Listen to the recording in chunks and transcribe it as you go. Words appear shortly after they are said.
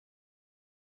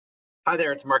Hi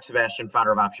there, it's Mark Sebastian,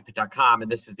 founder of OptionPit.com,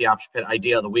 and this is the Option Pit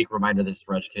Idea of the Week. Reminder, this is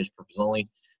for education purposes only.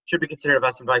 Should be considered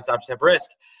investment advice, options have risk.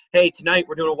 Hey, tonight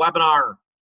we're doing a webinar,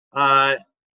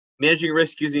 managing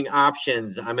risk using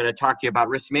options. I'm going to talk to you about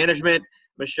risk management.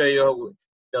 I'm going to show you,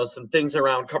 some things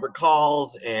around covered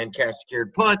calls and cash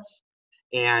secured puts,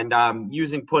 and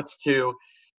using puts to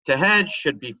hedge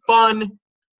should be fun. You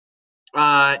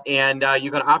go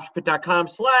to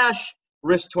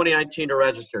optionpit.com/risk2019 to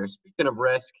register. Speaking of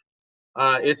risk,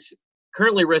 it's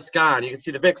currently risk on. You can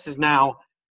see the VIX is now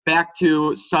back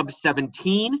to sub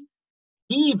 17.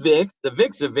 The VIX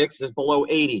of VIX is below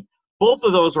 80. Both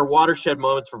of those are watershed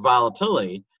moments for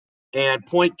volatility and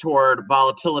point toward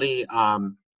volatility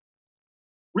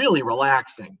really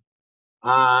relaxing.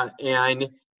 And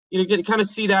you can kind of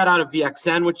see that out of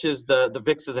VXN, which is the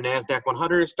VIX of the NASDAQ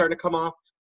 100 is starting to come off.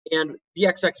 And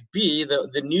VXXB,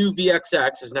 the new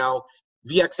VXX is now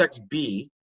VXXB.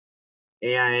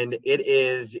 And it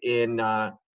is in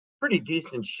pretty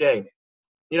decent shape.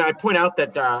 I point out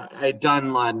that I had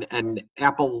done an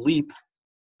Apple Leap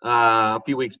a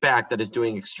few weeks back that is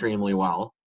doing extremely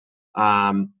well.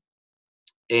 I'm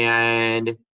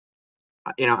looking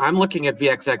at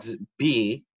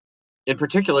VXXB in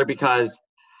particular because,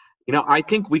 I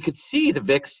think we could see the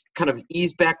VIX kind of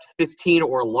ease back to 15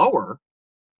 or lower.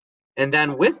 And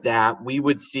then with that, we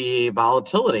would see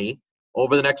volatility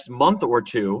over the next month or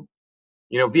two.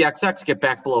 VXX get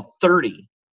back below 30.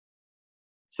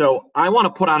 So I want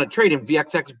to put on a trade in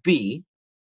VXXB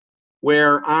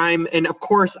where and of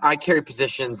course I carry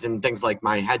positions in things like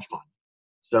my hedge fund.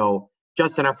 So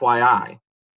just an FYI.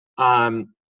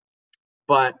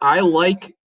 But I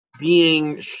like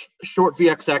being short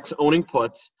VXX, owning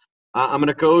puts. I'm going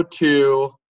to go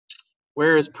to,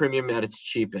 where is premium at its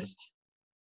cheapest?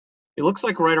 It looks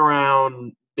like right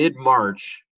around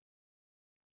mid-March.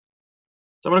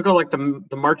 So I'm going to go like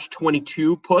the March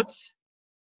 22 puts.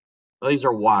 Well, these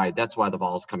are wide. That's why the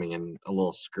vol is coming in a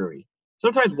little screwy.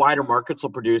 Sometimes wider markets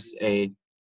will produce a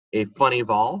funny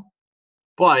vol.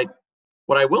 But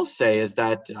what I will say is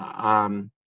that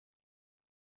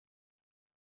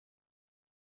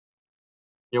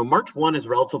March 1 is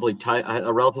relatively tight,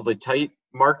 a relatively tight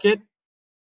market,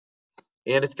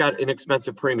 and it's got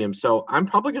inexpensive premium. So I'm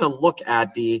probably going to look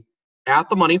at the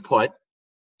money put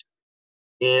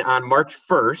on March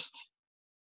 1st.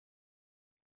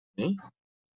 Okay.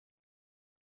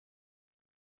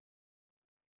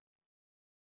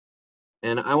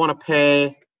 And I want to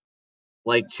pay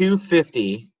like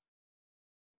 $250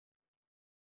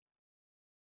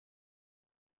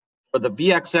 for the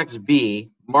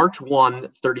VXXB March 1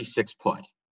 36 put.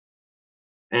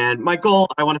 And my goal,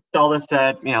 I want to sell this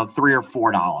at $3 or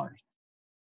 $4.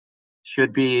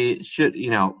 Should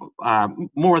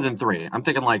more than $3. I'm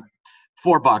thinking like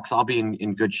 $4. I'll be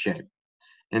in good shape.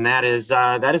 And that is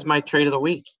my trade of the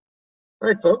week. All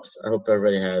right, folks. I hope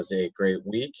everybody has a great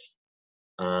week,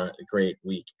 a great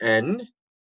weekend,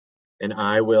 and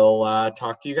I will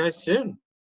talk to you guys soon.